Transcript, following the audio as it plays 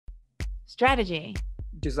strategy,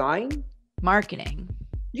 design, marketing,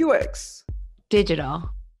 UX, digital.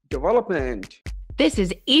 development. This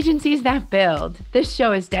is Agencies That Build. This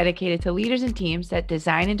show is dedicated to leaders and teams that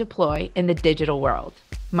design and deploy in the digital world.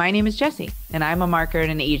 My name is Jessie, and I'm a marketer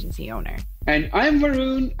and an agency owner. And I'm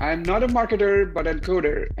Varun. I'm not a marketer, but a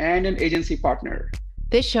coder and an agency partner.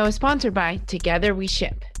 This show is sponsored by Together We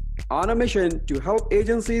Ship, On a mission to help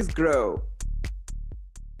agencies grow.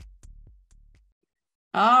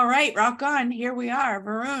 All right, rock on. Here we are.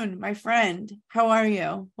 Varun, my friend. How are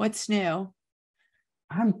you? What's new?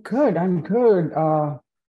 I'm good. I'm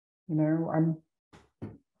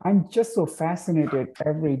just so fascinated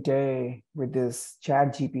every day with this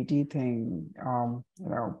Chat GPT thing.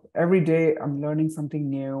 Every day I'm learning something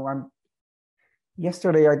new.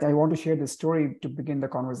 Yesterday, I want to share this story to begin the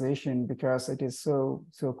conversation because it is so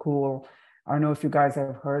cool. I don't know if you guys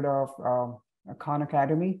have heard of Khan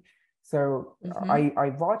Academy. So I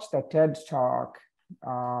watched a TED talk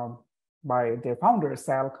by their founder,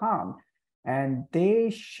 Sal Khan, and they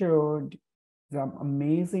showed some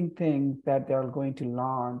amazing things that they're going to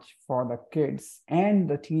launch for the kids and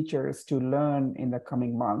the teachers to learn in the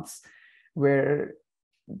coming months, where,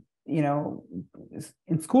 in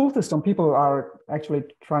school system, people are actually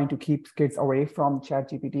trying to keep kids away from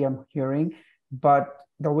ChatGPT, I'm hearing, but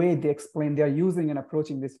the way they explain they're using and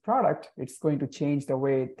approaching this product, it's going to change the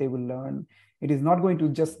way they will learn. It is not going to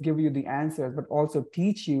just give you the answers, but also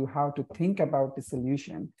teach you how to think about the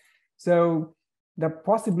solution. So the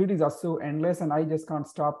possibilities are so endless, and I just can't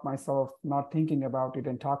stop myself not thinking about it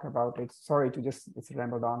and talk about it. Sorry to it's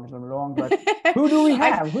rambled on a little long, but who do we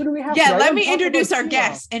have? Yeah, let me introduce our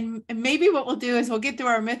guests, and maybe what we'll do is we'll get through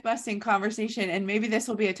our myth busting conversation, and maybe this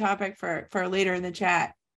will be a topic for later in the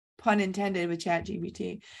chat. Pun intended with Chat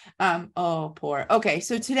GPT. Okay,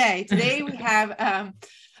 so today we have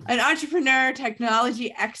an entrepreneur,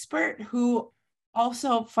 technology expert who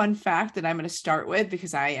also, fun fact that I'm going to start with,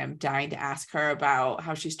 because I am dying to ask her about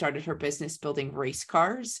how she started her business building race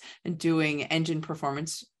cars and doing engine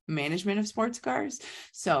performance management of sports cars.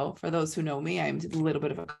 So for those who know me, I'm a little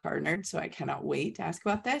bit of a car nerd, so I cannot wait to ask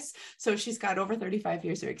about this. So she's got over 35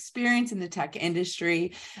 years of experience in the tech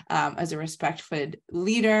industry as a respected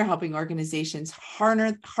leader, helping organizations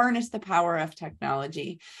harness the power of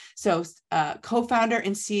technology. So co-founder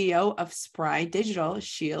and CEO of Spry Digital,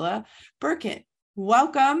 Sheila Burkett.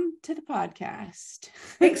 Welcome to the podcast.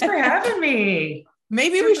 Thanks for having me.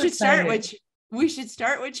 Maybe we should start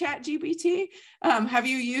with Chat GPT. Have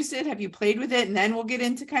you used it? Have you played with it? And then we'll get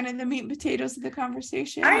into kind of the meat and potatoes of the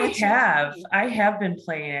conversation. I have been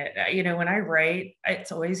playing it. When I write,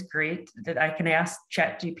 it's always great that I can ask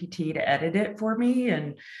Chat GPT to edit it for me.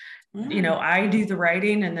 And I do the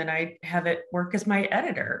writing and then I have it work as my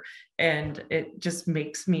editor, and it just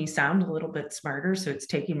makes me sound a little bit smarter. So it's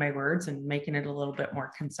taking my words and making it a little bit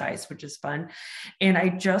more concise, which is fun. And I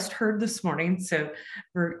just heard this morning, so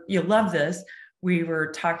you'll love this. We were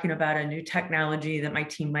talking about a new technology that my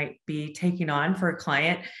team might be taking on for a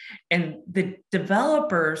client. And the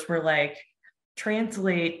developers were like,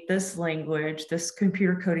 translate this language, this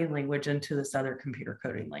computer coding language into this other computer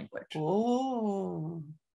coding language. Oh.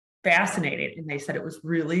 Fascinating. And they said it was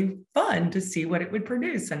really fun to see what it would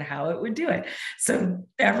produce and how it would do it. So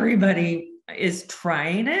everybody is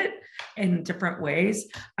trying it in different ways.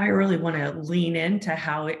 I really want to lean into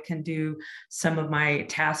how it can do some of my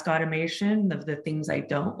task automation of the things I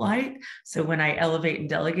don't like. So when I elevate and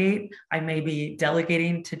delegate, I may be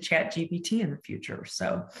delegating to Chat GPT in the future.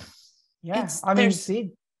 So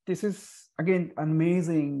this is again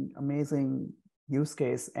amazing use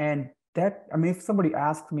case. And if somebody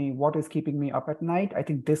asks me what is keeping me up at night, I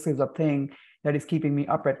think this is a thing that is keeping me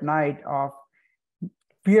up at night, of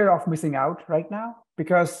fear of missing out right now,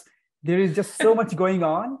 because there is just so much going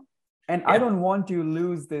on, and I don't want to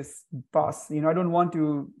lose this bus. I don't want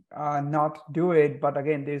to not do it, but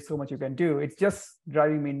again, there's so much you can do. It's just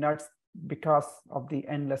driving me nuts because of the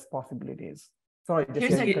endless possibilities. Sorry,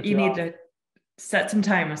 you need to set some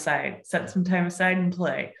time aside and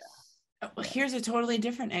play. Here's a totally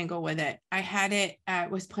different angle with it. I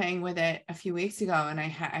was playing with it a few weeks ago, and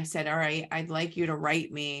I said, all right, I'd like you to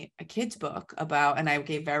write me a kid's book about, and I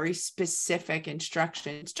gave very specific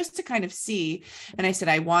instructions just to kind of see. And I said,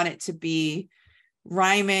 I want it to be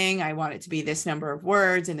rhyming. I want it to be this number of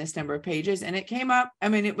words and this number of pages. And it came up. I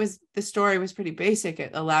mean, the story was pretty basic.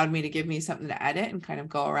 It allowed me to give me something to edit and kind of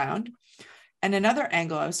go around. And another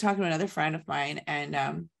angle, I was talking to another friend of mine,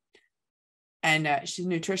 and she's a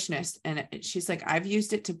nutritionist, and she's like, I've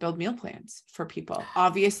used it to build meal plans for people.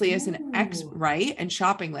 Obviously, as an right, and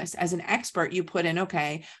shopping list. As an expert, you put in,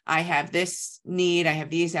 okay, I have this need, I have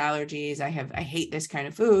these allergies, I hate this kind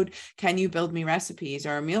of food. Can you build me recipes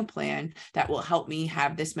or a meal plan that will help me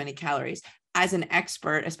have this many calories? As an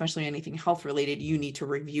expert, especially anything health related, you need to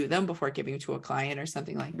review them before giving to a client or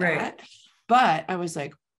something like that. But I was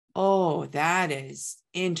like, oh, that is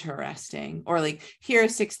interesting. Or like, here are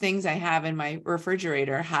 6 things I have in my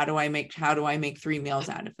refrigerator. How do I make 3 meals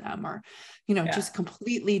out of them? Or, just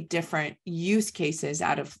completely different use cases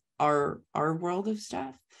out of our world of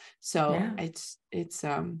stuff. So it's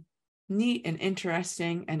neat and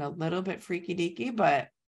interesting and a little bit freaky deaky, but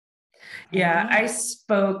I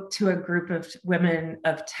spoke to a group of women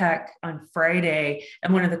of tech on Friday,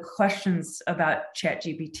 and one of the questions about Chat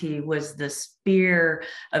GPT was this fear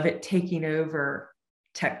of it taking over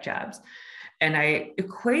tech jobs. And I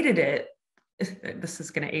equated it, this is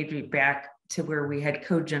going to age me back to where we had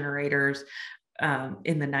code generators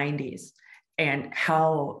in the 90s, and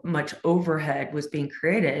how much overhead was being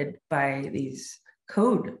created by these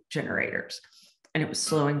code generators. And it was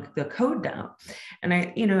slowing the code down. And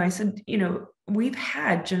I said, we've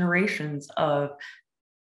had generations of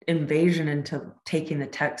invasion into taking the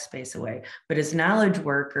tech space away, but as knowledge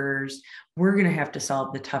workers, we're going to have to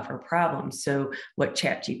solve the tougher problems. So what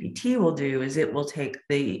Chat GPT will do is it will take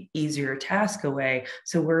the easier task away.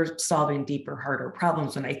 So we're solving deeper, harder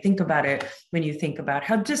problems. When I think about it, when you think about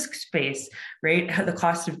how disk space, right? How the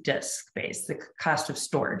cost of disk space, the cost of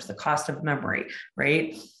storage, the cost of memory,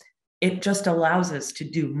 right? It just allows us to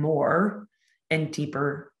do more and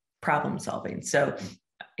deeper problem solving. So,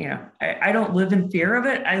 I don't live in fear of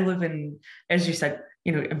it. I live in, as you said,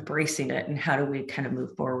 embracing it, and how do we kind of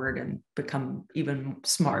move forward and become even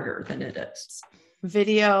smarter than it is.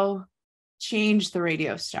 Video change the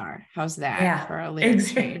radio star. How's that for a lyric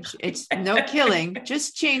change? It's no killing,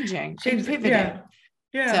 just changing, pivoting.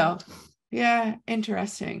 So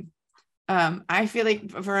interesting. I feel like,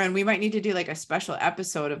 Varun, we might need to do like a special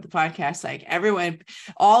episode of the podcast, like everyone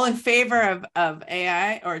all in favor of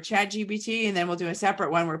AI or Chat GPT, and then we'll do a separate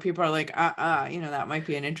one where people are like, that might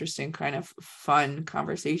be an interesting kind of fun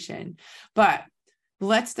conversation. But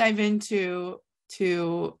let's dive into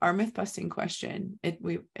our myth busting question.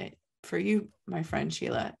 For you, my friend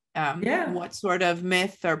Sheila, what sort of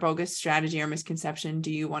myth or bogus strategy or misconception do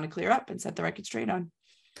you want to clear up and set the record straight on?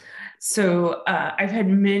 So I've had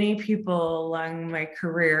many people along my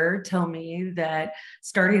career tell me that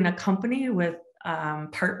starting a company with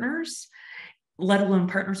partners, let alone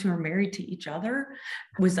partners who are married to each other,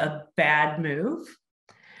 was a bad move.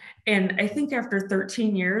 And I think after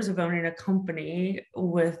 13 years of owning a company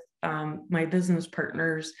with my business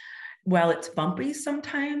partners, while it's bumpy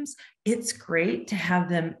sometimes, it's great to have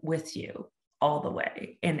them with you all the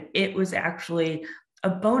way. And it was actually a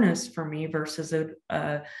bonus for me versus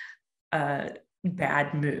a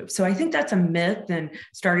bad move. So I think that's a myth, and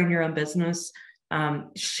starting your own business,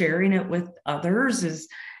 sharing it with others is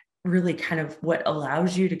really kind of what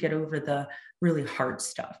allows you to get over the really hard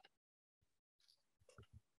stuff.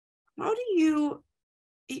 How do you,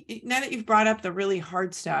 now that you've brought up the really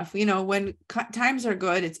hard stuff, when times are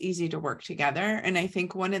good, it's easy to work together. And I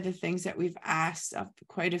think one of the things that we've asked of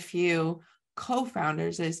quite a few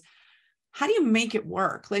co-founders is, how do you make it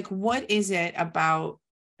work? Like, what is it about?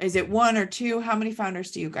 Is it 1 or 2? How many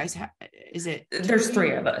founders do you guys have? Is it? There's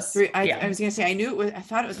 3 of us. 3. I was going to say, I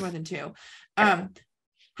thought it was more than 2. How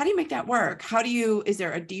do you make that work? Is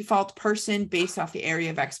there a default person based off the area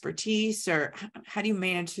of expertise, or how do you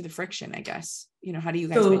manage through the friction, I guess? How do you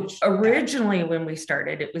guys manage? So originally when we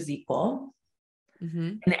started, it was equal.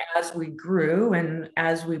 Mm-hmm. And as we grew and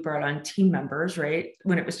as we brought on team members, right,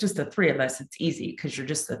 when it was just the 3 of us, it's easy because you're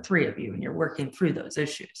just the 3 of you and you're working through those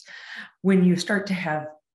issues. When you start to have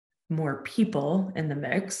more people in the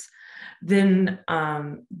mix, then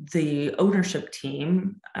the ownership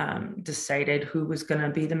team decided who was going to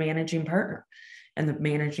be the managing partner and the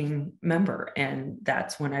managing member. And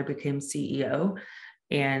that's when I became CEO.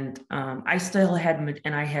 And I still had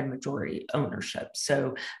majority ownership.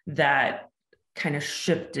 So that kind of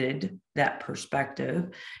shifted that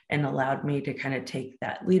perspective and allowed me to kind of take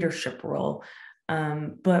that leadership role.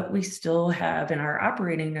 But we still have in our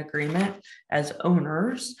operating agreement as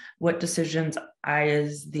owners, what decisions I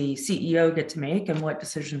as the CEO get to make and what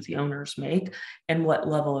decisions the owners make and what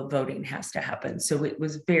level of voting has to happen. So it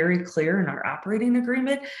was very clear in our operating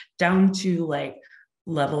agreement down to like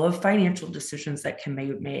level of financial decisions that can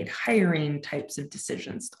be made, hiring types of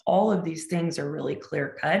decisions. All of these things are really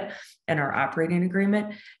clear cut in our operating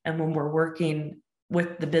agreement. And when we're working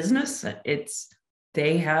with the business, it's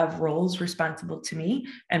they have roles responsible to me,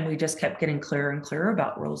 and we just kept getting clearer and clearer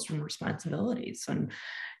about roles and responsibilities. And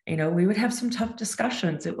we would have some tough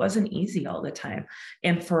discussions. It wasn't easy all the time.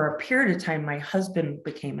 And for a period of time, my husband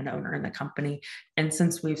became an owner in the company. And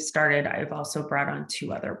since we've started, I've also brought on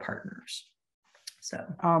 2 other partners. So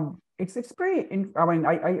it's pretty, I mean,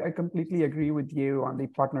 I completely agree with you on the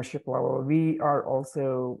partnership level. We are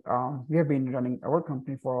also, we have been running our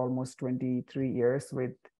company for almost 23 years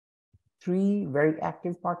with 3 very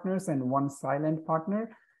active partners and 1 silent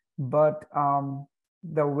partner. But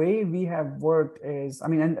the way we have worked is, I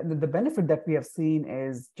mean, and the benefit that we have seen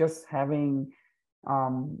is just having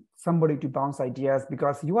somebody to bounce ideas,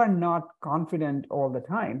 because you are not confident all the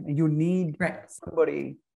time. You need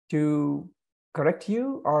somebody to correct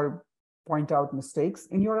you or point out mistakes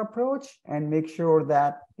in your approach and make sure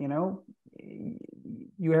that,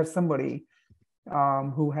 you have somebody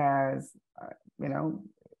who has,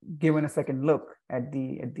 given a second look at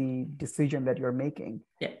the decision that you're making.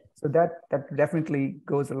 Yeah. So that definitely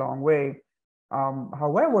goes a long way.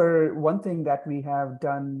 However, one thing that we have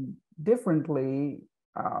done differently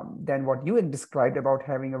than what you had described about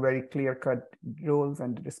having a very clear-cut roles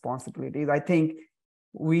and responsibilities, I think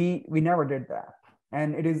we never did that.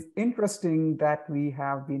 And it is interesting that we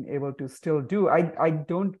have been able to still do. I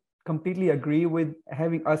don't completely agree with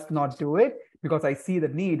having us not do it, because I see the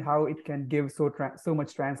need, how it can give so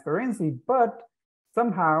much transparency, but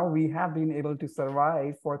somehow we have been able to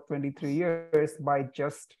survive for 23 years by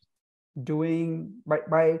just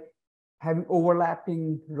by having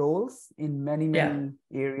overlapping roles in many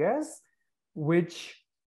areas, which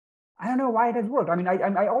I don't know why it has worked. I mean,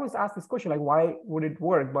 I always ask this question, like, why would it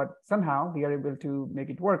work? But somehow we are able to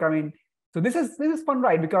make it work. I mean, so this is fun,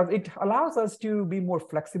 right? Because it allows us to be more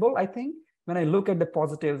flexible, I think. When I look at the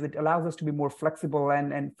positives, it allows us to be more flexible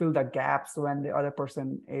and fill the gaps when the other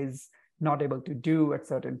person is not able to do at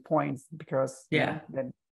certain points, because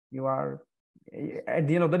then you are, at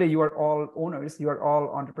the end of the day, you are all owners, you are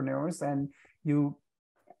all entrepreneurs, and you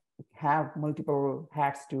have multiple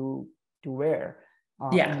hats to wear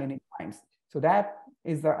many times. So that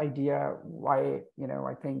is the idea why,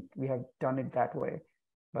 I think we have done it that way.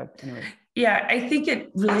 But anyway. Yeah, I think it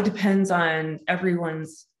really depends on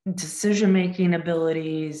everyone's decision-making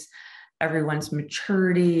abilities, everyone's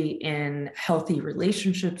maturity in healthy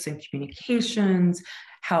relationships and communications,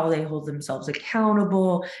 how they hold themselves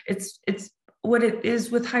accountable. It's what it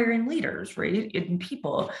is with hiring leaders, right? In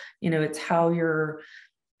people, it's how you're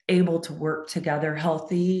able to work together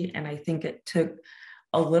healthy. And I think it took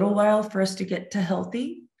a little while for us to get to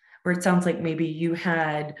healthy, where it sounds like maybe you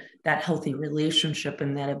had that healthy relationship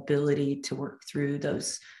and that ability to work through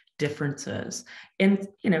those differences. And,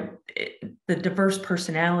 the diverse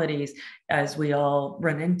personalities, as we all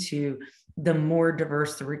run into, the more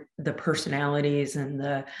diverse the personalities and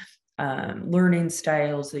the learning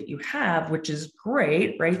styles that you have, which is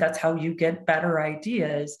great, right? That's how you get better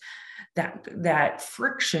ideas. That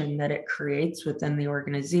friction that it creates within the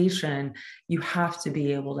organization, you have to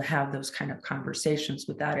be able to have those kind of conversations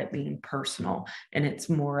without it being personal. And it's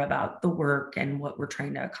more about the work and what we're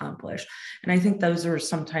trying to accomplish. And I think those are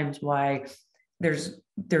sometimes why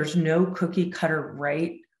there's no cookie cutter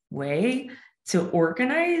right way to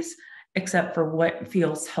organize, except for what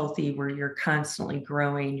feels healthy, where you're constantly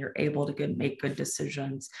growing, you're able to make good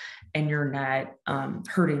decisions, and you're not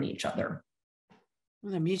hurting each other.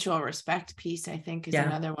 The mutual respect piece, I think, is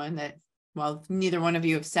another one that, while neither one of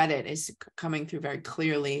you have said it, is coming through very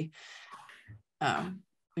clearly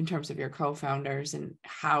in terms of your co-founders and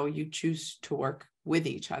how you choose to work with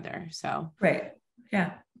each other. So, right.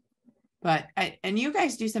 Yeah. But and you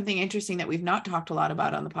guys do something interesting that we've not talked a lot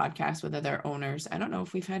about on the podcast with other owners. I don't know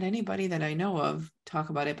if we've had anybody that I know of talk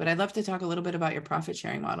about it, but I'd love to talk a little bit about your profit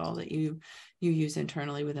sharing model that you use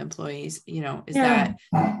internally with employees. Can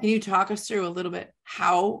you talk us through a little bit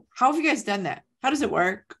how have you guys done that? How does it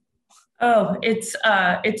work? Oh, it's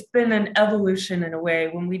been an evolution in a way.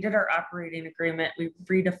 When we did our operating agreement, we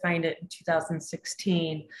redefined it in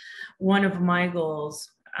 2016. One of my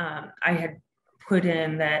goals, I had put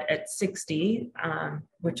in that at 60,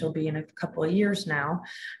 which will be in a couple of years now.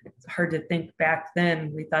 It's hard to think back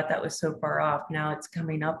then. We thought that was so far off. Now it's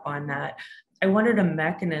coming up on that. I wanted a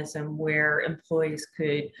mechanism where employees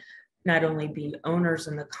could not only be owners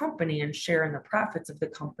in the company and share in the profits of the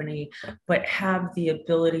company, but have the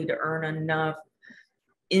ability to earn enough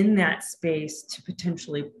in that space to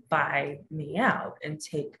potentially buy me out and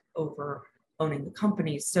take over owning the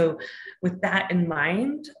company. So with that in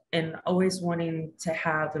mind, and always wanting to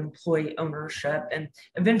have employee ownership and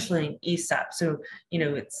eventually an ESOP. So,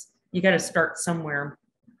 you got to start somewhere.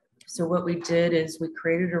 So what we did is we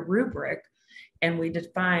created a rubric, and we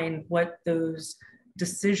define what those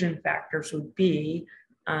decision factors would be.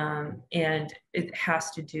 And it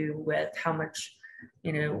has to do with how much,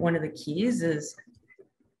 one of the keys is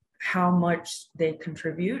how much they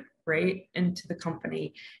contribute, right, into the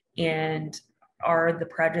company. And are the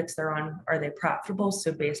projects they're on, are they profitable?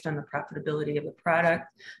 So based on the profitability of the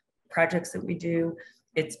projects that we do,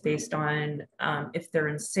 it's based on if they're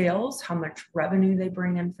in sales, how much revenue they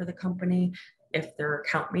bring in for the company. If they're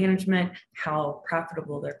account management, how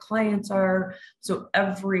profitable their clients are. So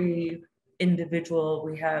every individual,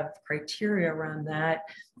 we have criteria around that.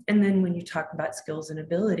 And then when you talk about skills and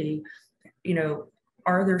ability, do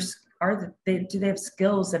they have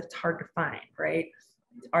skills that it's hard to find, right?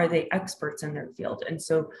 Are they experts in their field? And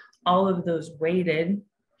so all of those weighted,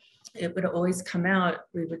 it would always come out,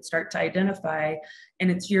 we would start to identify, and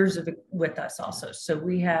it's years of it with us also. So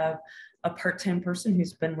we have a part-time person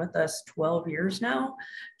who's been with us 12 years now.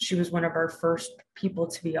 She was one of our first people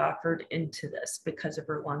to be offered into this because of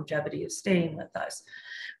her longevity of staying with us.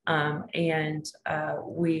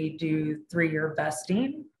 We do 3-year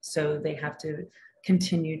vesting. So they have to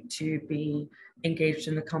continue to be engaged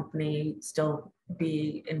in the company, still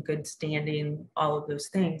be in good standing, all of those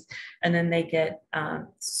things. And then they get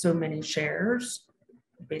so many shares.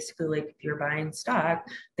 Basically, like if you're buying stock,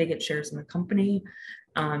 they get shares in the company.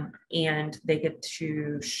 And they get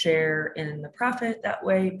to share in the profit that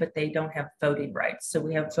way, but they don't have voting rights. So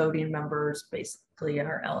we have voting members basically in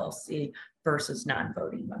our LLC versus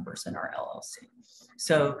non-voting members in our LLC.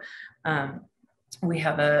 So we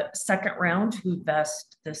have a second round who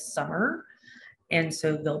vest this summer. And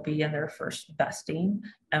so they'll be in their first vesting,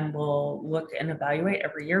 and we'll look and evaluate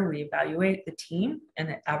every year. We evaluate the team,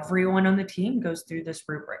 and everyone on the team goes through this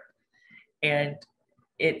rubric. And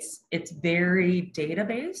it's very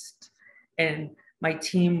data-based, and my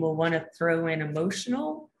team will want to throw in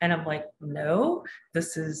emotional, and I'm like, no,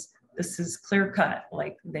 this is clear cut.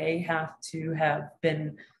 Like, they have to have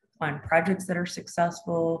been on projects that are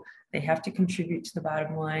successful. They have to contribute to the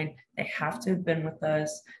bottom line. They have to have been with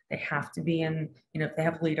us. They have to be in, if they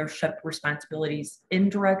have leadership responsibilities,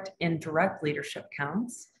 indirect leadership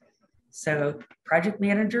counts. So project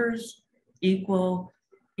managers equal,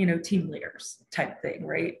 team leaders type thing,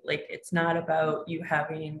 right? Like, it's not about you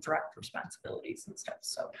having direct responsibilities and stuff.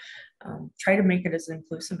 So try to make it as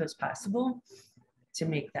inclusive as possible to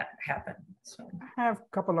make that happen. So I have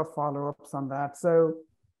a couple of follow-ups on that. So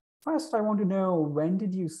first, I want to know, when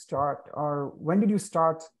did you start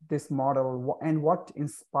this model, and what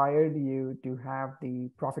inspired you to have the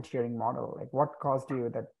profit sharing model? Like, what caused you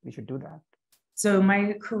that we should do that? So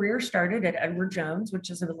my career started at Edward Jones, which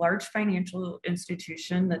is a large financial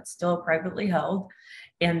institution that's still privately held.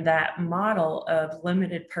 And that model of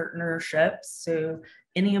limited partnerships, so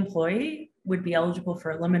any employee would be eligible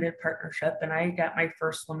for a limited partnership. And I got my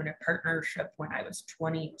first limited partnership when I was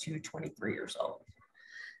 22, 23 years old.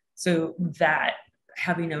 So that,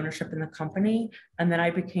 having ownership in the company, and then I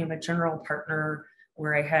became a general partner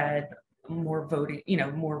where I had more voting,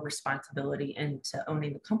 more responsibility into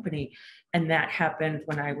owning the company. And that happened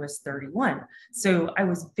when I was 31. So I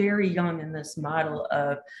was very young in this model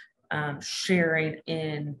of sharing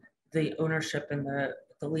in the ownership and the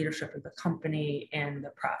leadership of the company and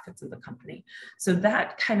the profits of the company. So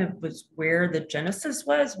that kind of was where the genesis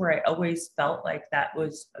was, where I always felt like that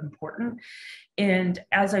was important. And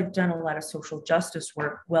as I've done a lot of social justice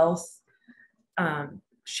work,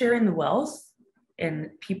 sharing the wealth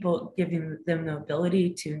and people, giving them the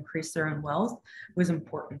ability to increase their own wealth was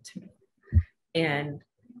important to me. And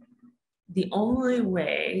the only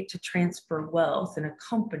way to transfer wealth in a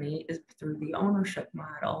company is through the ownership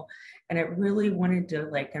model. And I really wanted to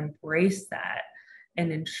embrace that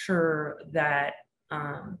and ensure that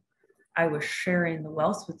I was sharing the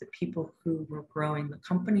wealth with the people who were growing the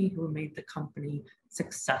company, who made the company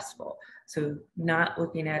successful. So not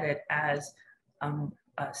looking at it as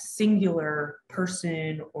a singular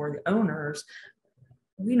person or the owners.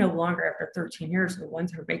 We no longer, after 13 years, the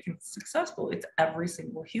ones who are making it successful. It's every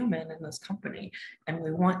single human in this company, and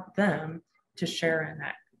we want them to share in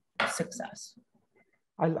that success.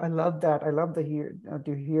 I love that. I love to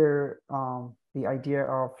hear the idea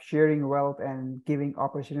of sharing wealth and giving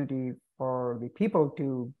opportunity for the people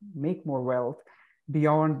to make more wealth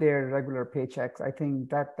beyond their regular paychecks. I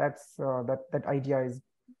think that idea is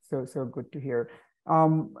so good to hear.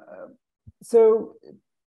 So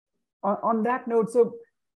on that note, so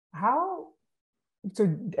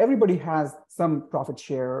everybody has some profit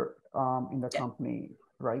share in the company,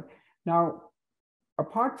 right? Now,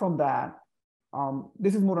 apart from that,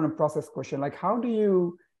 this is more on a process question. Like, how do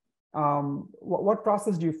you, what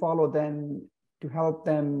process do you follow then to help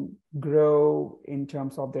them grow in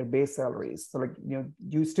terms of their base salaries? So like,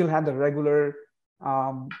 you still have the regular,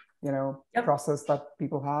 Yep. process that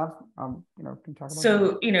people have, can you talk about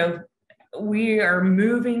So, we are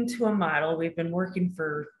moving to a model. We've been working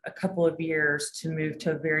for a couple of years to move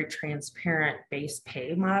to a very transparent base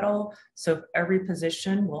pay model. So every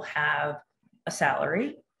position will have a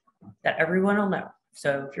salary that everyone will know.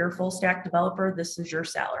 So if you're a full stack developer, this is your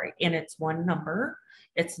salary, and it's one number.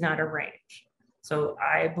 It's not a range. So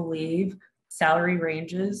I believe salary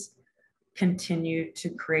ranges continue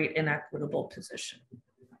to create an equitable position.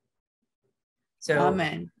 So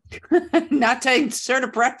Amen. Not to insert a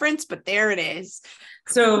preference, but there it is.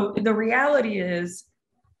 So the reality is,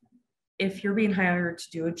 if you're being hired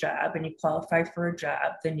to do a job and you qualify for a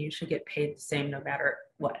job, then you should get paid the same no matter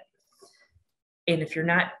what. And if you're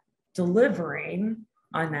not delivering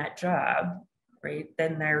on that job, right,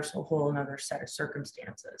 then there's a whole another set of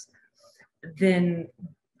circumstances. Then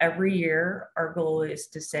every year, our goal is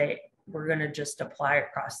to say, we're going to just apply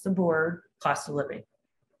across the board cost of living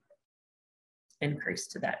increase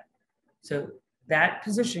to that. So that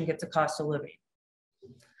position gets a cost of living.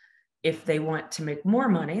 If they want to make more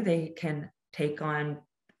money, they can take on,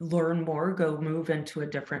 learn more, go move into a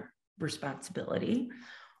different responsibility.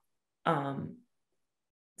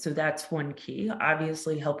 So that's one key,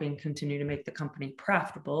 obviously helping continue to make the company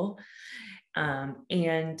profitable.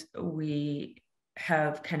 And we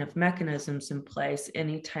have kind of mechanisms in place.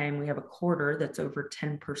 Anytime we have a quarter that's over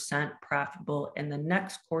 10% profitable and the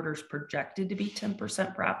next quarter is projected to be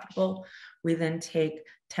 10% profitable, we then take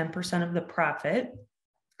 10% of the profit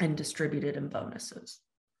and distribute it in bonuses.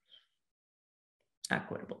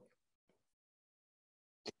 Equitable.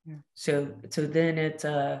 Yeah. So then it's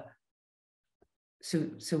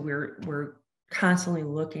so we're constantly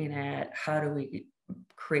looking at how do we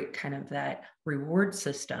create kind of that reward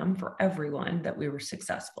system for everyone that we were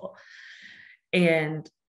successful. And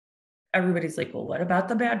everybody's like, well, what about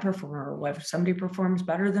the bad performer? What if somebody performs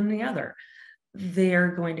better than the other?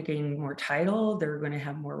 They're going to gain more title. They're going to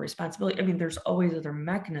have more responsibility. I mean, there's always other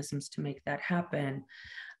mechanisms to make that happen.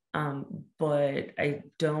 But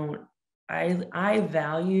I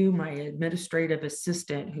value my administrative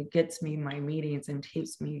assistant who gets me my meetings and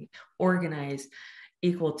keeps me organized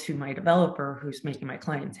equal to my developer who's making my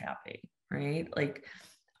clients happy, right? Like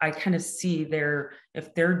I kind of see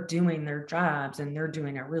if they're doing their jobs and they're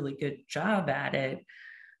doing a really good job at it,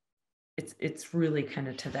 it's really kind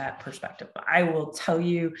of to that perspective. I will tell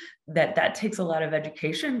you that takes a lot of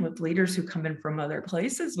education with leaders who come in from other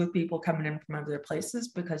places, with people coming in from other places,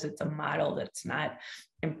 because it's a model that's not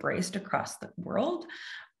embraced across the world,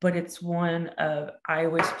 but it's one of, I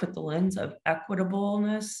always put the lens of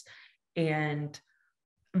equitableness and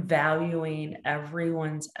valuing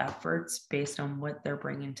everyone's efforts based on what they're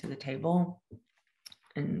bringing to the table.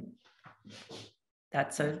 And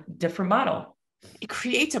that's a different model. It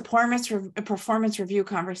creates a performance review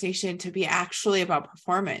conversation to be actually about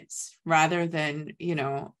performance rather than,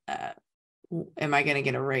 am I going to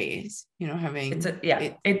get a raise? Having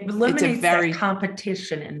it eliminates that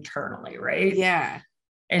competition internally, right? Yeah.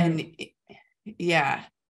 And yeah,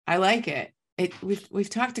 I like it. We've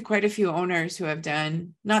talked to quite a few owners who have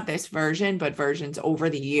done not this version, but versions over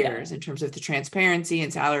the years in terms of the transparency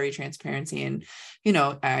and salary transparency. And,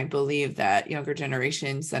 I believe that younger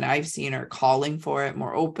generations that I've seen are calling for it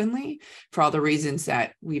more openly for all the reasons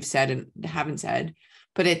that we've said and haven't said.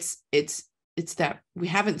 But it's that we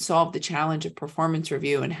haven't solved the challenge of performance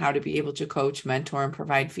review and how to be able to coach, mentor, and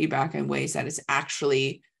provide feedback in ways that is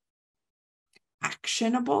actually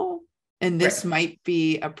actionable. And this might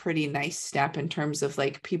be a pretty nice step in terms of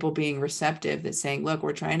like people being receptive, that saying, look,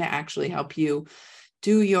 we're trying to actually help you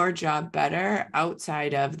do your job better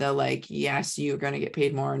outside of the like, yes, you're going to get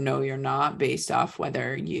paid more. No, you're not, based off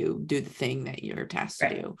whether you do the thing that you're tasked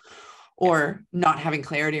to do, or not having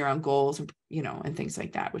clarity around goals, and things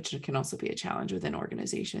like that, which can also be a challenge within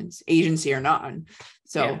organizations, agency or not.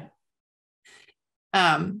 So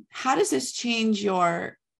how does this change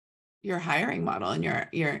your hiring model and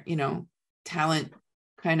your talent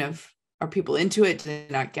kind of, are people into it? Do they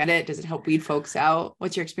not get it? Does it help weed folks out?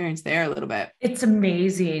 What's your experience there a little bit? It's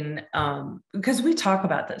amazing because we talk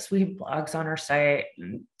about this. We have blogs on our site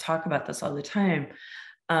and talk about this all the time.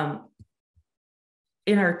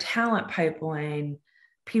 In our talent pipeline,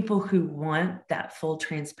 people who want that full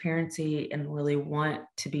transparency and really want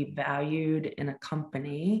to be valued in a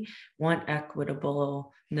company, want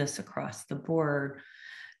equitableness across the board,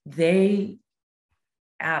 they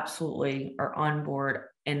absolutely are on board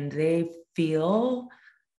and they feel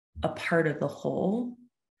a part of the whole.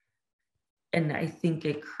 And I think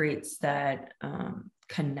it creates that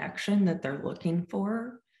connection that they're looking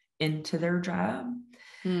for into their job.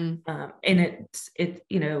 Mm. And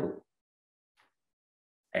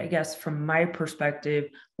I guess from my perspective,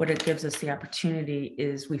 what it gives us the opportunity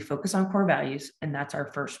is we focus on core values, and that's our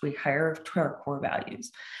first. We hire to our core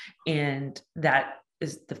values, and that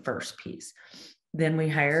is the first piece. Then we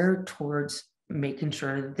hire towards making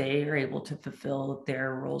sure that they are able to fulfill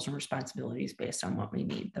their roles and responsibilities based on what we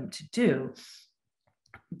need them to do.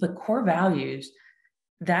 The core values,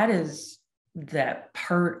 that is that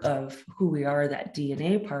part of who we are, that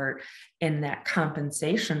DNA part, and that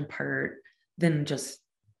compensation part. Then just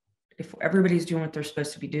if everybody's doing what they're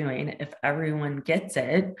supposed to be doing, if everyone gets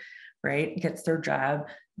it, right, gets their job,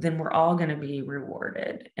 then we're all going to be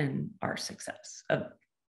rewarded in our success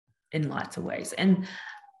in lots of ways. And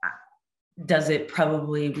does it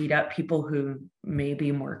probably weed out people who may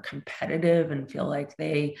be more competitive and feel like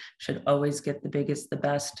they should always get the biggest, the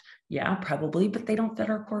best? Yeah, probably, but they don't fit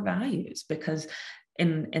our core values, because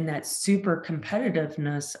in that super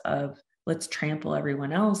competitiveness of let's trample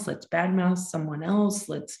everyone else, let's badmouth someone else,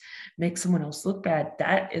 let's make someone else look bad,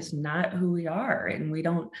 that is not who we are. And we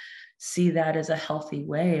don't see that as a healthy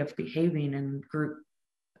way of behaving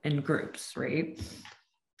in groups, right?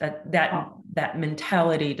 That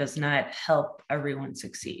mentality does not help everyone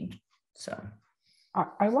succeed. So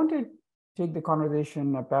I want to take the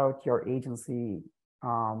conversation about your agency,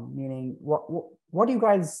 meaning what do you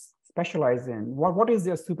guys specialize in? What is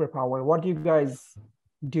your superpower? What do you guys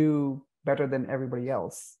do better than everybody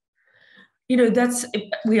else?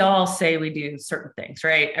 We all say we do certain things,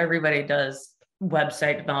 right? Everybody does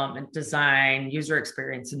website development, design, user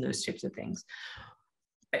experience, and those types of things.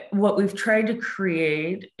 What we've tried to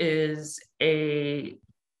create is an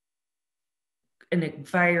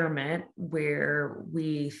environment where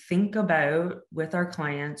we think about with our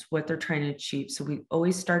clients what they're trying to achieve. So we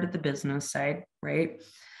always start at the business side, right?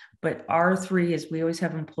 But R3 is we always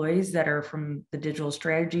have employees that are from the digital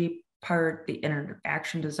strategy part, the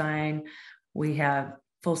interaction design. We have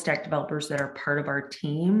full stack developers that are part of our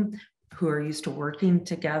team who are used to working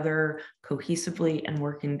together cohesively and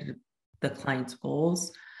working to the client's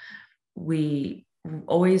goals. We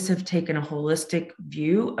always have taken a holistic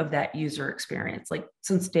view of that user experience. Like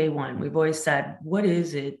since day one, we've always said, what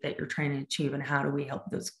is it that you're trying to achieve and how do we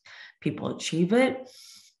help those people achieve it?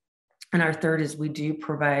 And our third is we do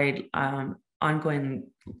provide ongoing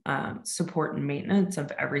support and maintenance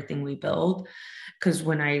of everything we build. Because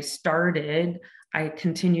when I started, I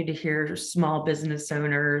continue to hear small business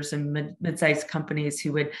owners and mid-sized companies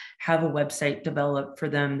who would have a website developed for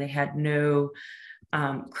them. They had no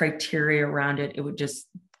criteria around it. It would just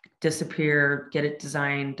disappear, get it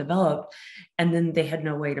designed, developed, and then they had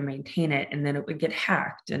no way to maintain it. And then it would get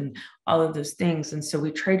hacked and all of those things. And so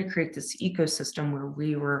we tried to create this ecosystem where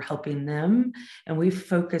we were helping them, and we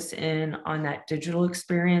focus in on that digital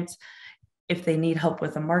experience. If they need help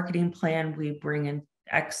with a marketing plan, we bring in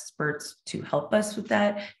experts to help us with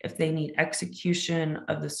that. If they need execution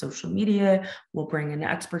of the social media, we'll bring in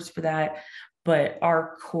experts for that. But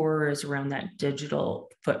our core is around that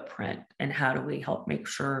digital footprint and how do we help make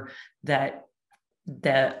sure that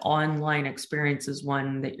the online experience is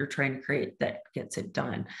one that you're trying to create that gets it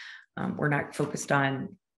done. We're not saying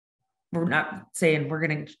we're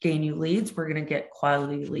going to gain you leads. We're going to get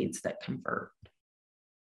quality leads that convert.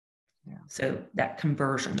 Yeah. So that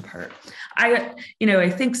conversion part, I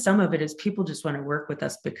think some of it is people just want to work with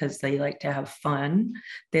us because they like to have fun.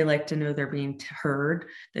 They like to know they're being heard.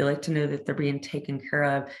 They like to know that they're being taken care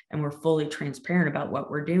of, and we're fully transparent about what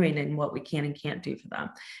we're doing and what we can and can't do for them.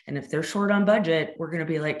 And if they're short on budget, we're going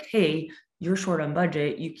to be like, hey, you're short on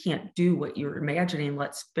budget. You can't do what you're imagining.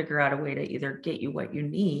 Let's figure out a way to either get you what you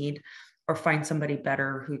need or find somebody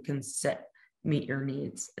better who can meet your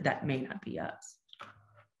needs. That may not be us.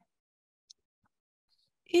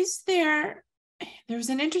 There's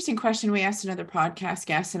an interesting question we asked another podcast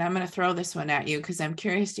guest, and I'm going to throw this one at you because I'm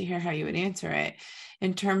curious to hear how you would answer it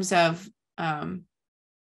in terms of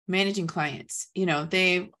managing clients.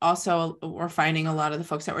 They also were finding a lot of the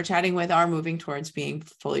folks that we're chatting with are moving towards being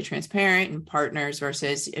fully transparent and partners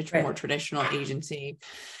versus a more traditional agency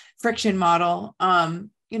friction model. How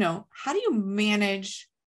do you manage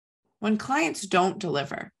when clients don't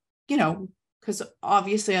deliver? Because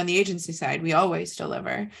obviously on the agency side, we always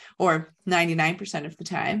deliver, or 99% of the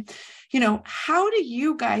time. How do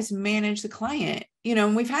you guys manage the client?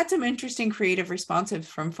 And we've had some interesting creative responses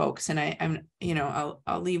from folks, and I'll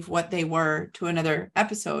leave what they were to another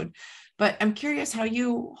episode, but I'm curious how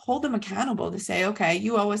you hold them accountable to say, okay,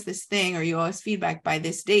 you owe us this thing, or you owe us feedback by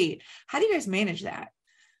this date. How do you guys manage that?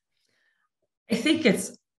 I think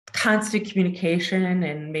it's constant communication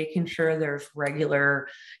and making sure there's regular,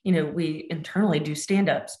 we internally do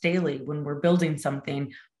stand-ups daily when we're building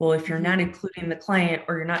something. Well, if you're not including the client,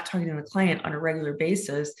 or you're not talking to the client on a regular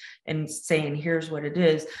basis and saying, here's what it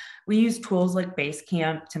is, we use tools like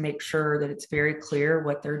Basecamp to make sure that it's very clear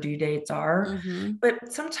what their due dates are.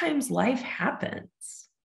 But sometimes life happens,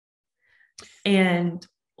 and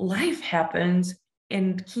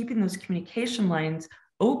keeping those communication lines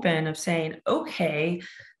open of saying, okay,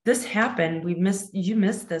 this happened, you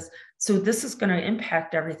missed this, so this is going to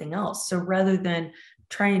impact everything else. So rather than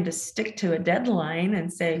trying to stick to a deadline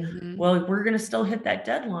and say, well, we're going to still hit that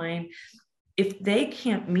deadline, if they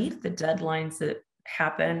can't meet the deadlines that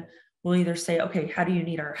happen, we'll either say, okay, how do you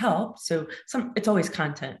need our help? So it's always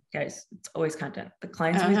content, guys. It's always content. The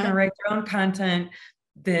client's always going to write their own content.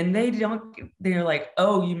 Then they're like,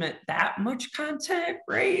 oh, you meant that much content,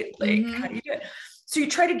 right? Like, how do you do it? So you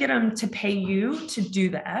try to get them to pay you to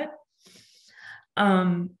do that.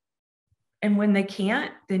 And when they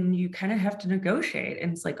can't, then you kind of have to negotiate.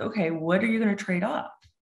 And it's like, okay, what are you going to trade off?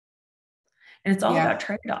 And it's all about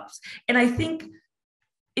trade-offs. And I think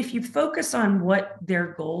if you focus on what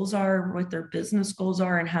their goals are, what their business goals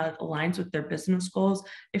are, and how it aligns with their business goals,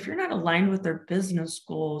 if you're not aligned with their business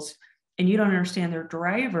goals and you don't understand their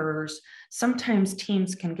drivers, sometimes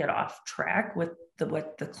teams can get off track with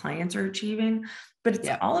what the clients are achieving. But it's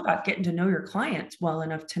all about getting to know your clients well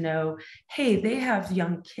enough to know, hey, they have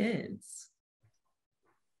young kids.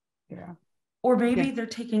 Yeah. Or maybe they're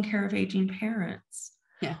taking care of aging parents.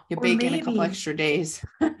 Yeah, you bake in a couple extra days.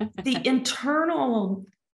 The internal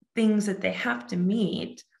things that they have to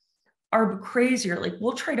meet are crazier. Like,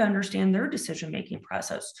 we'll try to understand their decision-making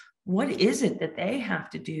process. What is it that they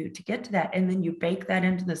have to do to get to that? And then you bake that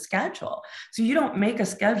into the schedule. So you don't make a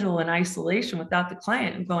schedule in isolation without the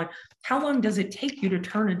client and going, how long does it take you to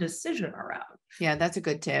turn a decision around? Yeah, that's a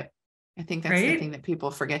good tip. I think that's the thing that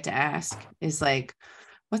people forget to ask is like,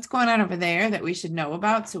 what's going on over there that we should know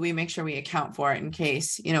about? So we make sure we account for it in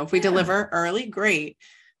case, if we deliver early, great.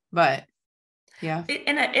 But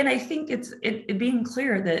And I think it's being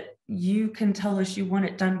clear that you can tell us you want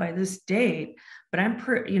it done by this date, but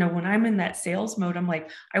when I'm in that sales mode, I'm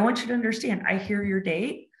like, I want you to understand, I hear your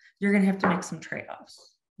date, you're going to have to make some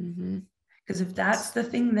trade-offs. Because if that's the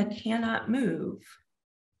thing that cannot move,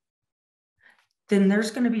 then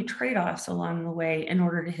there's going to be trade-offs along the way in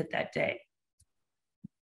order to hit that date.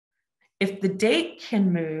 If the date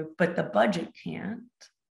can move, but the budget can't,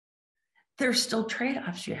 there's still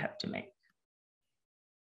trade-offs you have to make.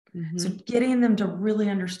 So getting them to really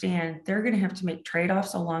understand they're going to have to make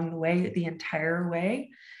trade-offs along the way, the entire way,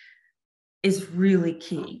 is really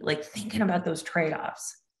key. Like thinking about those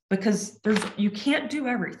trade-offs, because you can't do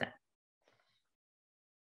everything.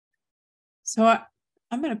 So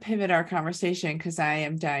I'm going to pivot our conversation because I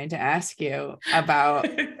am dying to ask you about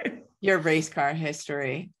your race car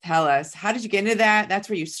history. Tell us, how did you get into that? That's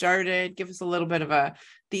where you started. Give us a little bit of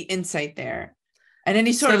the insight there, and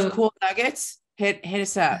any sort of cool nuggets. Hit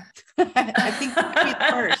us up. I think we'll be the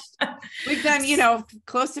first. We've done,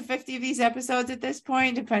 close to 50 of these episodes at this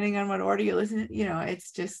point, depending on what order you listen.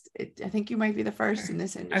 It's just, I think you might be the first in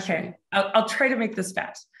this industry. Okay, I'll try to make this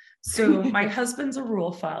fast. So my husband's a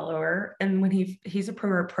rule follower, and when he's a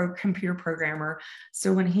pro computer programmer.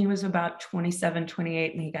 So when he was about 27,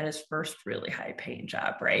 28, and he got his first really high paying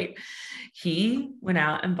job, right? He went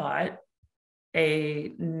out and bought a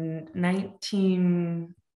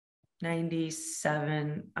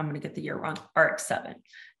 1997, I'm going to get the year wrong, RX-7.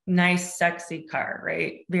 Nice, sexy car,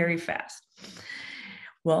 right? Very fast.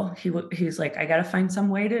 Well, he's like, I got to find some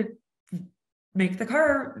way to take the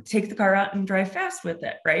car out and drive fast with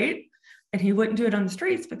it, right? And he wouldn't do it on the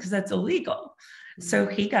streets because that's illegal. So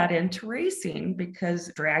he got into racing,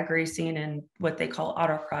 because drag racing and what they call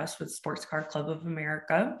autocross with Sports Car Club of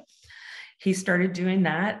America. He started doing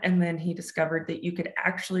that, and then he discovered that you could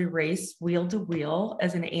actually race wheel to wheel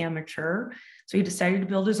as an amateur. So he decided to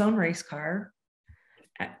build his own race car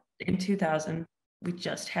in 2000. We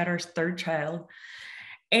just had our third child,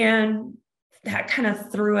 and that kind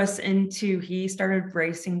of threw us into, he started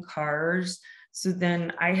racing cars. So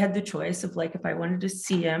then I had the choice of, like, if I wanted to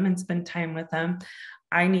see him and spend time with him,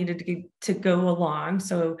 I needed to go along.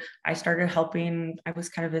 So I started helping. I was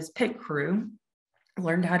kind of his pit crew.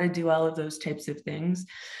 Learned how to do all of those types of things.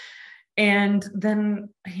 And then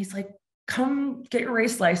he's like, come get your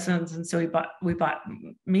race license. And so we bought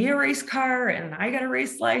me a race car, and I got a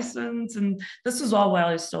race license. And this was all while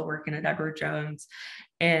I was still working at Edward Jones.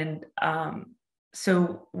 And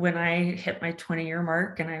so when I hit my 20-year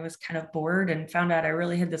mark and I was kind of bored and found out I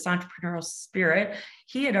really had this entrepreneurial spirit,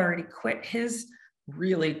 he had already quit his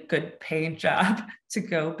really good paying job to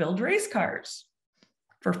go build race cars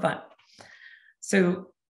for fun. So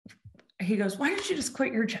he goes, why don't you just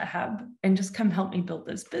quit your job and just come help me build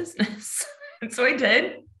this business? And so I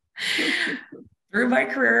did. Threw my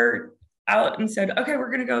career out and said, okay,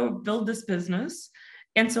 we're going to go build this business.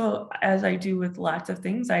 And so, as I do with lots of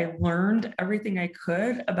things, I learned everything I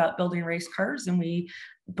could about building race cars. And we,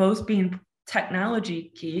 both being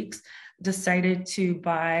technology geeks, decided to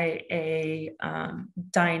buy a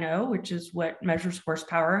dyno, which is what measures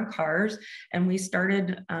horsepower in cars. And we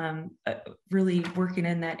started really working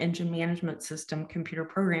in that engine management system, computer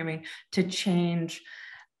programming, to change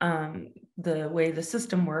the way the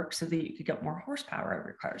system works so that you could get more horsepower out of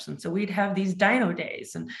your cars. And so we'd have these dyno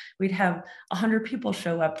days, and we'd have 100 people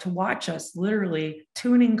show up to watch us literally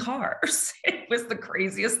tuning cars. It was the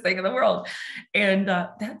craziest thing in the world. And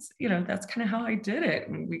that's kind of how I did it.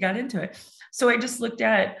 And we got into it. So I just looked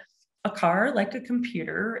at a car like a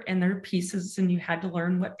computer, and there are pieces, and you had to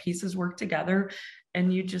learn what pieces work together.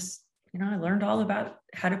 And you just, I learned all about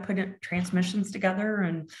how to put transmissions together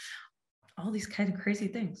and all these kind of crazy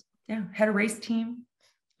things. Yeah. Had a race team.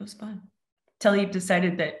 It was fun. Till he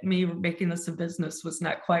decided that me making this a business was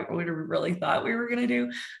not quite what we really thought we were going to do.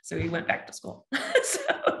 So he went back to school.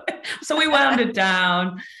 so we wound it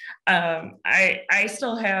down. I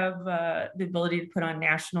still have the ability to put on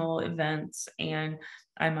national events, and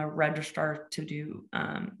I'm a registrar to do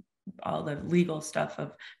all the legal stuff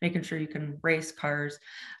of making sure you can race cars.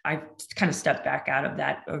 I've kind of stepped back out of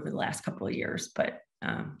that over the last couple of years, but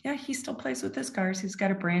yeah, he still plays with his cars. He's got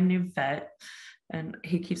a brand new vet, and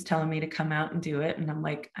he keeps telling me to come out and do it. And I'm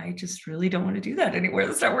like, I just really don't want to do that anymore.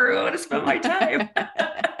 That's not where I want to spend my time.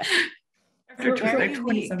 After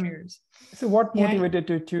 27 years. So what motivated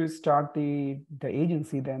you to start the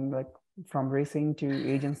agency then, like from racing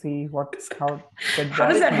to agency? How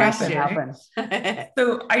does that happen?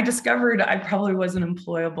 So I discovered I probably wasn't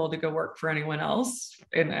employable to go work for anyone else.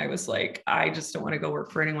 And I was like, I just don't want to go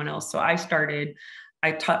work for anyone else. So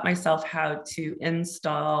I taught myself how to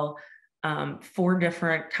install 4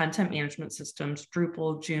 different content management systems: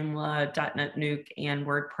 Drupal, Joomla, .NET Nuke, and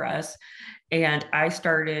WordPress. And I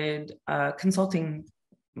started consulting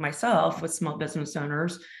myself with small business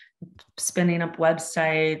owners, spinning up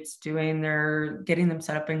websites, getting them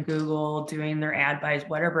set up in Google, doing their ad buys,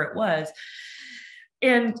 whatever it was.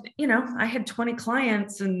 And, I had 20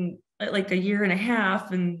 clients in like a year and a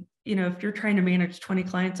half. And if you're trying to manage 20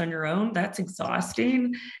 clients on your own, that's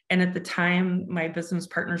exhausting. And at the time, my business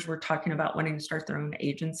partners were talking about wanting to start their own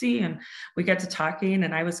agency. And we got to talking,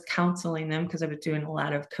 and I was counseling them because I was doing a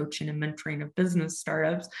lot of coaching and mentoring of business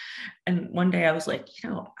startups. And one day I was like,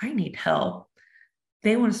 I need help.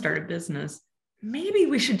 They want to start a business. Maybe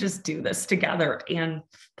we should just do this together, and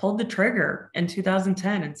pulled the trigger in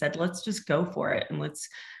 2010 and said, let's just go for it. And let's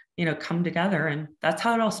come together. And that's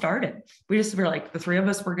how it all started. We just were like, the 3 of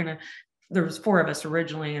us there was 4 of us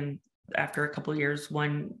originally. And after a couple of years,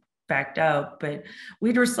 one backed out, but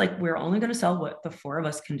we just like, we're only going to sell what the 4 of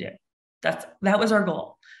us can do. That was our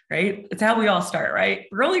goal, right? It's how we all start, right?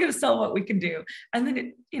 We're only going to sell what we can do. And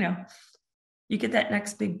then, you get that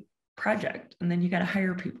next big project, and then you got to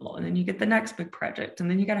hire people, and then you get the next big project, and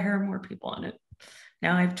then you got to hire more people on it.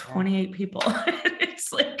 Now I have 28 people.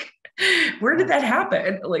 It's like, where did that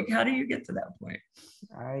happen? Like, how do you get to that point?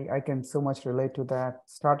 I can so much relate to that.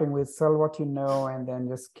 Starting with sell what you know, and then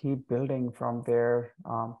just keep building from there.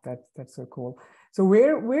 That's so cool. So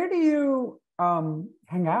where do you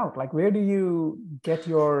hang out? Like, where do you get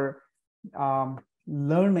your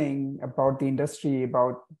learning about the industry,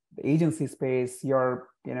 about the agency space?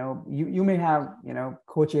 You may have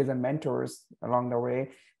coaches and mentors along the way.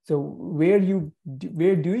 So where do you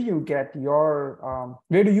get your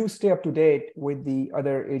where do you stay up to date with the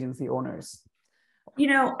other agency owners?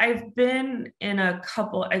 I've been in a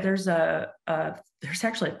couple. There's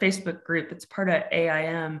actually a Facebook group. It's part of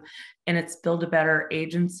AIM, and it's Build a Better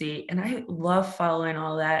Agency. And I love following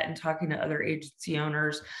all that and talking to other agency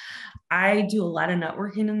owners. I do a lot of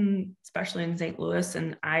networking, especially in St. Louis,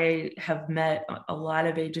 and I have met a lot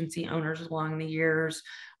of agency owners along the years.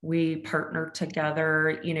 We partner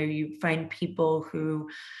together. You find people who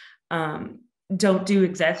don't do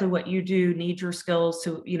exactly what you do, need your skills.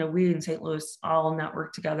 So, we in St. Louis all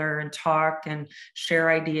network together and talk and share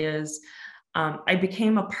ideas. I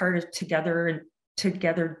became a part of Together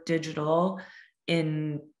Digital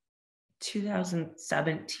in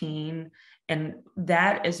 2017. And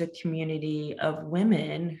that is a community of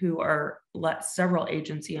women who are several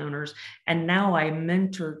agency owners. And now I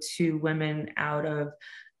mentor 2 women out of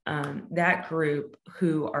that group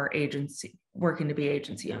who are agency working to be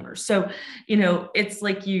agency owners. So, it's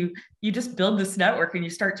like you just build this network and you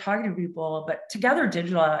start talking to people. But Together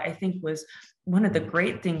Digital, I think, was one of the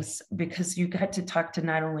great things, because you got to talk to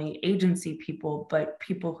not only agency people, but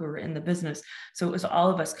people who are in the business. So it was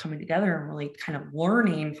all of us coming together and really kind of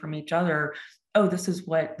learning from each other. Oh, this is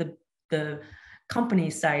what the company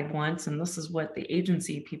side wants, and this is what the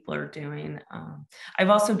agency people are doing. I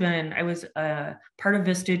was part of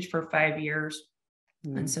Vistage for 5 years.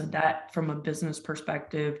 And so that from a business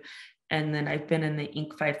perspective, and then I've been in the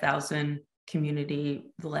Inc. 5000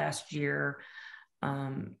 community the last year.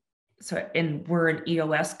 And we're an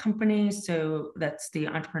EOS company. So that's the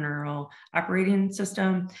entrepreneurial operating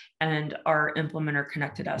system, and our implementer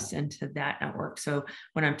connected us into that network. So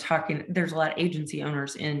when I'm talking, there's a lot of agency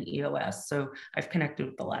owners in EOS. So I've connected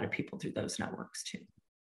with a lot of people through those networks too.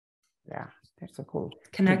 Yeah, that's so cool.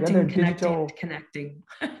 Connecting.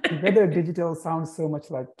 Together Digital sounds so much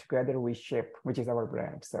like Together We Ship, which is our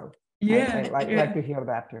brand. So yeah, I like to hear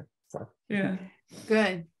that too. So yeah,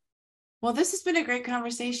 good. Well, this has been a great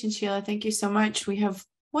conversation, Sheila. Thank you so much. We have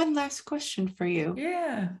one last question for you.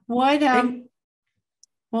 Yeah. What's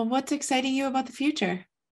exciting you about the future?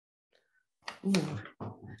 Ooh.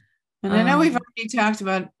 And I know we've already talked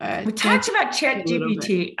about Chat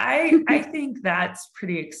GPT. I think that's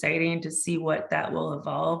pretty exciting to see what that will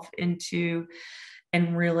evolve into,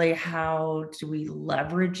 and really how do we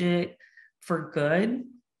leverage it for good,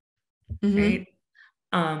 right?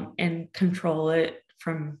 And control it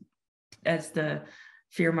from, as the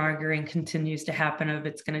fear mongering continues to happen of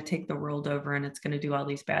it's going to take the world over and it's going to do all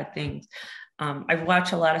these bad things. I've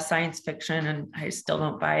watched a lot of science fiction and I still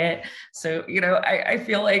don't buy it. So, I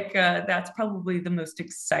feel like that's probably the most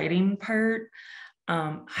exciting part.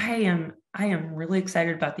 I am really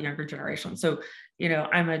excited about the younger generation. So,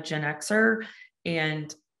 I'm a Gen Xer,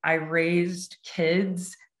 and I raised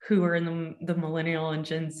kids who are in the millennial and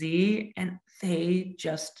Gen Z, and they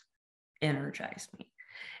just energize me.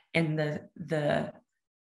 And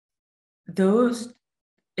those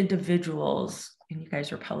individuals, and you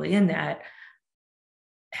guys are probably in that,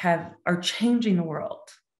 are changing the world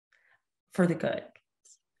for the good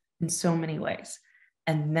in so many ways.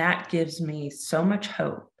 And that gives me so much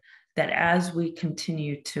hope that as we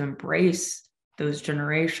continue to embrace those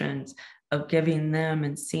generations of giving them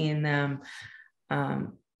and seeing them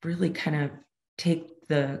really kind of take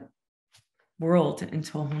the world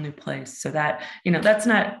into a whole new place. So that, that's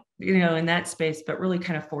not, in that space, but really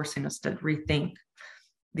kind of forcing us to rethink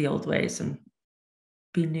the old ways and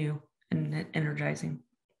be new and energizing.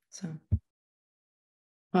 So,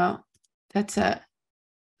 well, that's a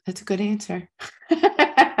good answer.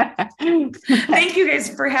 Thank you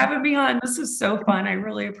guys for having me on. This is so fun. I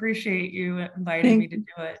really appreciate you inviting me to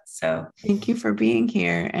do it. So thank you for being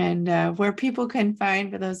here. And where people can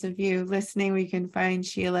find, for those of you listening, we can find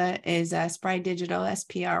Sheila is Spry Digital,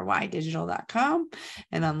 sprydigital.com,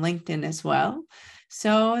 and on LinkedIn as well.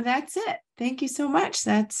 So that's it. Thank you so much.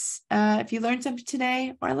 That's if you learned something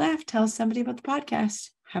today or laughed, tell somebody about the podcast.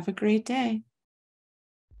 Have a great day.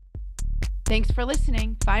 Thanks for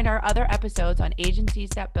listening. Find our other episodes on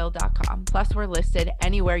agencies.build.com. Plus, we're listed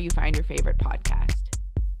anywhere you find your favorite podcast.